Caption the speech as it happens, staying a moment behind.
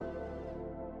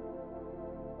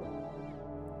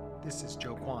This is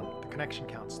Joe Kwan, the Connection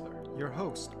Counselor, your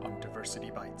host on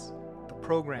Diversity Bites, the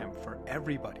program for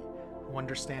everybody who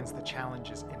understands the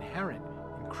challenges inherent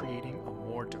in creating a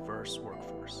more diverse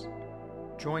workforce.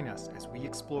 Join us as we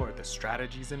explore the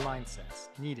strategies and mindsets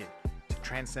needed to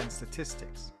transcend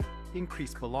statistics,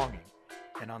 increase belonging,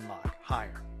 and unlock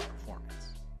higher performance.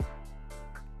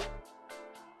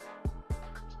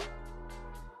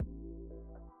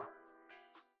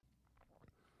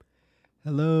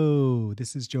 Hello,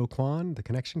 this is Joe Kwan, the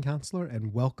Connection Counselor,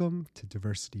 and welcome to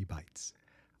Diversity Bites.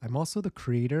 I'm also the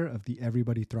creator of the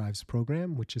Everybody Thrives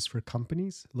program, which is for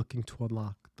companies looking to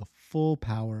unlock the full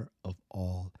power of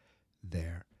all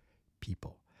their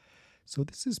people. So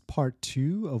this is part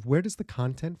 2 of where does the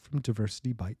content from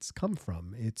Diversity Bites come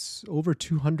from? It's over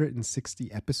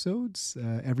 260 episodes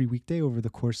every weekday over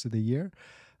the course of the year.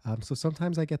 So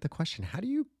sometimes I get the question, how do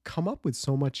you come up with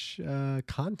so much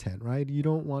content, right? You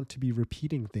don't want to be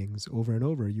repeating things over and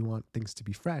over. You want things to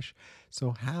be fresh.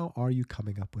 So how are you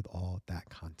coming up with all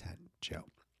that content, Joe?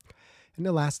 In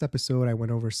the last episode, I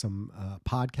went over some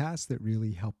podcasts that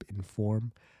really help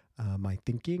inform my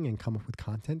thinking and come up with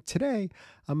content. Today,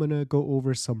 I'm going to go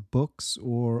over some books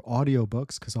or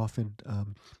audiobooks because often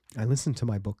I listen to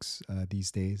my books these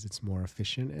days. It's more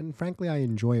efficient. And frankly, I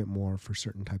enjoy it more for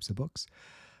certain types of books.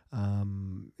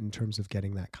 In terms of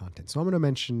getting that content. So I'm going to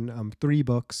mention 3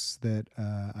 books that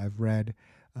I've read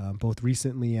both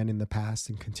recently and in the past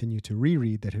and continue to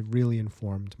reread that have really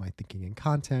informed my thinking and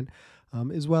content,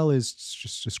 as well as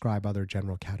just describe other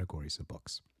general categories of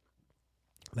books.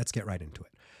 Let's get right into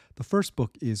it. The first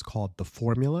book is called The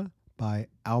Formula by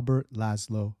Albert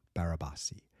Laszlo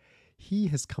Barabasi. He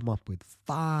has come up with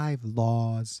 5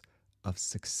 laws of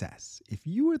success. If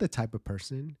you are the type of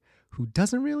person who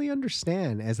doesn't really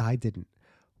understand, as I didn't,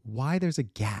 why there's a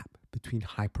gap between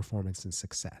high performance and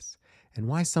success, and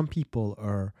why some people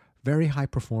are very high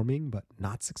performing but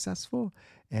not successful,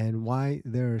 and why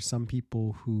there are some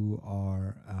people who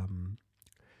are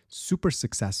super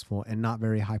successful and not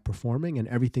very high performing, and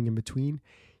everything in between,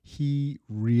 he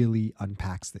really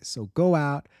unpacks this. So go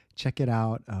out, check it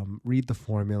out, read The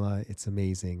Formula. It's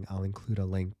amazing. I'll include a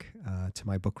link to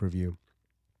my book review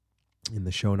in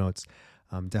the show notes.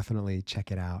 Definitely check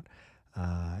it out.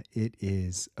 It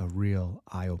is a real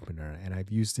eye-opener, and I've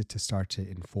used it to start to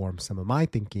inform some of my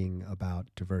thinking about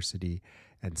diversity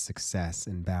and success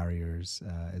and barriers,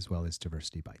 as well as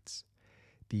Diversity Bites.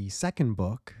 The second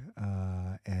book,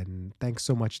 and thanks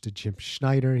so much to Jim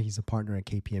Schneider, he's a partner at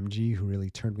KPMG who really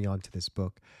turned me on to this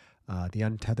book, The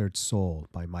Untethered Soul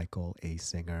by Michael A.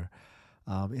 Singer.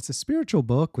 It's a spiritual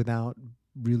book without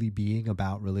really being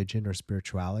about religion or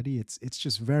spirituality. It's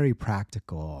just very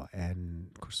practical and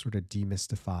sort of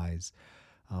demystifies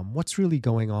what's really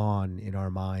going on in our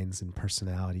minds and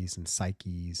personalities and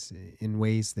psyches in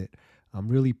ways that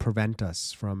really prevent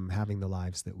us from having the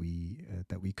lives that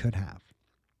we could have.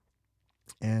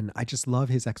 And I just love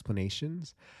his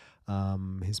explanations.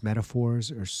 His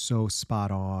metaphors are so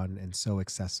spot on and so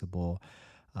accessible.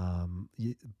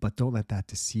 But don't let that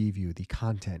deceive you. The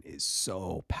content is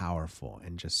so powerful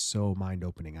and just so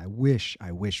mind-opening. I wish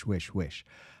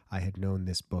I had known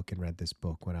this book and read this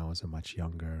book when I was a much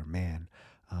younger man.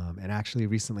 And actually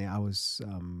recently I was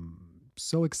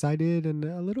so excited and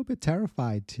a little bit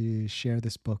terrified to share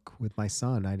this book with my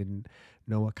son. I didn't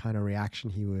know what kind of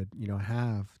reaction he would,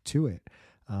 have to it.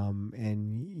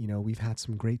 And we've had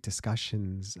some great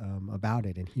discussions about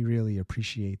it, and he really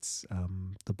appreciates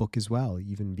the book as well,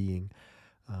 even being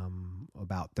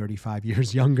about 35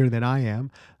 years younger than I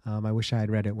am. I wish I had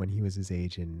read it when he was his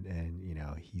age, and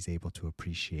he's able to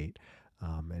appreciate,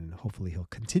 and hopefully he'll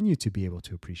continue to be able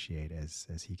to appreciate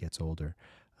as he gets older,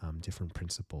 different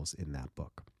principles in that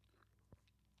book.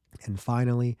 And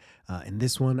finally, in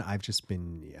this one, I've just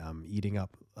been eating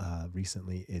up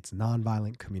recently. It's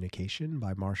Nonviolent Communication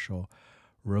by Marshall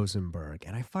Rosenberg.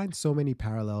 And I find so many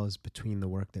parallels between the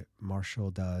work that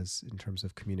Marshall does in terms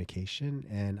of communication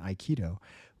and Aikido,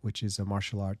 which is a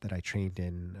martial art that I trained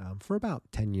in for about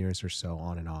 10 years or so,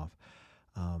 on and off.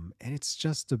 And it's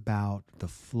just about the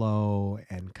flow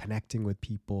and connecting with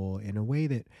people in a way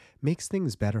that makes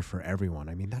things better for everyone.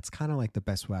 I mean, that's kind of like the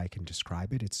best way I can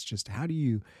describe it. It's just, how do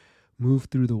you move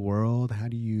through the world? How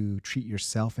do you treat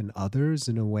yourself and others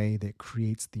in a way that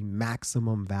creates the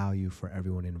maximum value for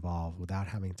everyone involved without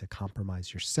having to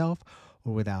compromise yourself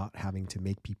or without having to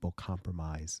make people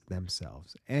compromise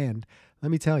themselves? And let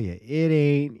me tell you, it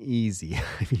ain't easy.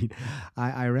 I mean,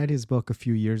 I read his book a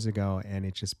few years ago and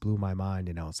it just blew my mind,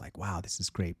 and I was like, wow, this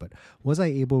is great. But was I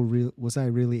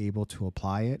really able to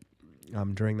apply it?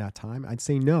 during that time? I'd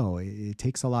say no. It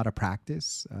takes a lot of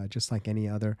practice, just like any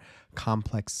other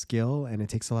complex skill. And it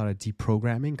takes a lot of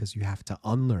deprogramming because you have to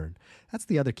unlearn. That's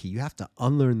the other key. You have to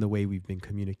unlearn the way we've been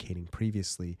communicating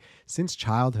previously. Since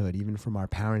childhood, even from our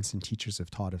parents and teachers have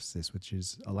taught us this, which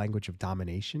is a language of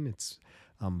domination. It's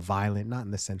violent, not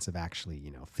in the sense of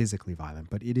actually, physically violent,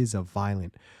 but it is a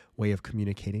violent way of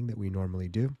communicating that we normally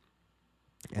do.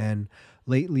 And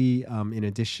lately, in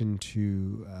addition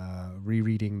to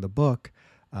rereading the book,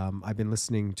 I've been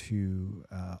listening to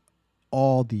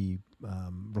all the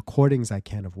recordings I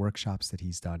can of workshops that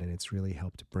he's done, and it's really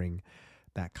helped bring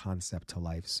that concept to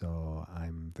life. So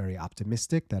I'm very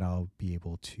optimistic that I'll be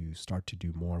able to start to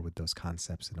do more with those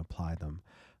concepts and apply them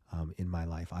in my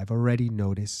life. I've already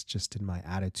noticed just in my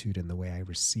attitude and the way I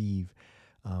receive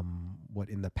what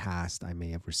in the past I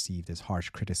may have received as harsh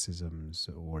criticisms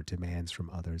or demands from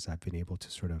others. I've been able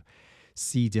to sort of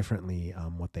see differently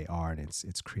what they are, and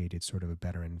it's created sort of a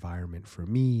better environment for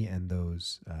me and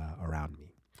those around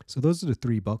me. So those are the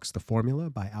three books: The Formula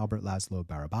by Albert Laszlo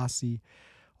Barabasi,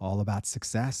 all about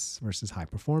success versus high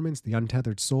performance; The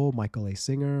Untethered Soul, Michael A.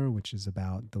 Singer, which is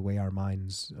about the way our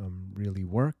minds really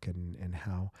work and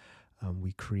how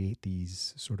we create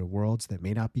these sort of worlds that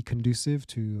may not be conducive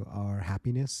to our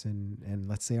happiness and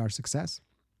let's say our success.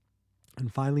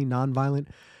 And finally, Nonviolent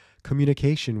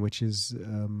Communication, which is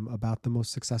about the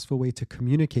most successful way to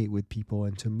communicate with people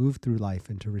and to move through life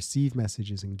and to receive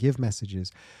messages and give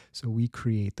messages so we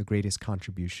create the greatest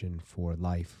contribution for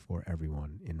life for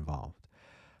everyone involved.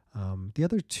 The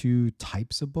other two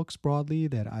types of books broadly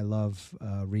that I love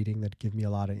reading that give me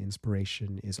a lot of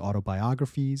inspiration is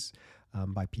autobiographies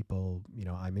by people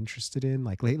I'm interested in.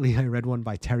 Like lately, I read one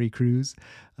by Terry Crews,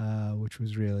 which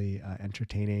was really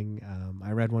entertaining.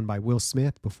 I read one by Will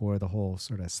Smith before the whole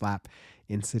sort of slap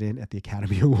incident at the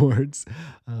Academy Awards.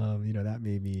 That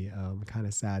made me kind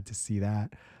of sad to see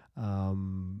that.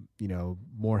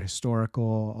 More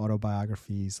historical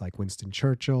autobiographies like Winston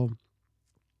Churchill.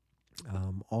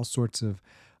 All sorts of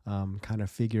kind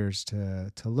of figures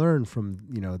to learn from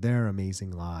their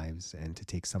amazing lives and to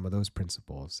take some of those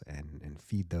principles and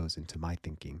feed those into my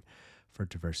thinking for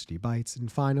Diversity Bites.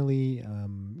 And finally,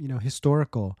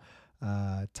 historical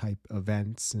type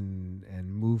events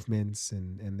and movements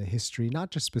and the history,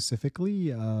 not just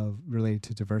specifically related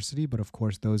to diversity, but of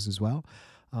course those as well.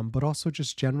 But also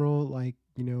just general, like,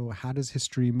 how does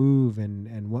history move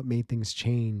and what made things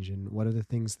change and what are the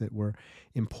things that were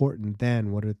important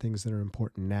then? What are the things that are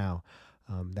important now?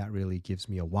 That really gives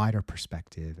me a wider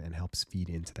perspective and helps feed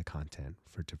into the content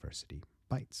for Diversity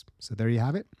Bites. So there you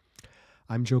have it.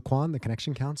 I'm Joe Kwan, the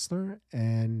Connection Counselor,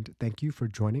 and thank you for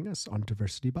joining us on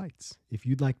Diversity Bites. If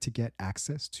you'd like to get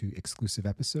access to exclusive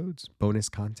episodes, bonus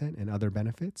content, and other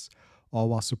benefits, all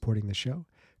while supporting the show,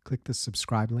 click the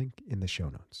subscribe link in the show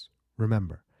notes.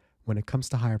 Remember, when it comes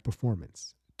to higher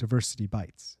performance, Diversity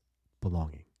Bites,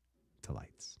 belonging to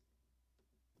lights.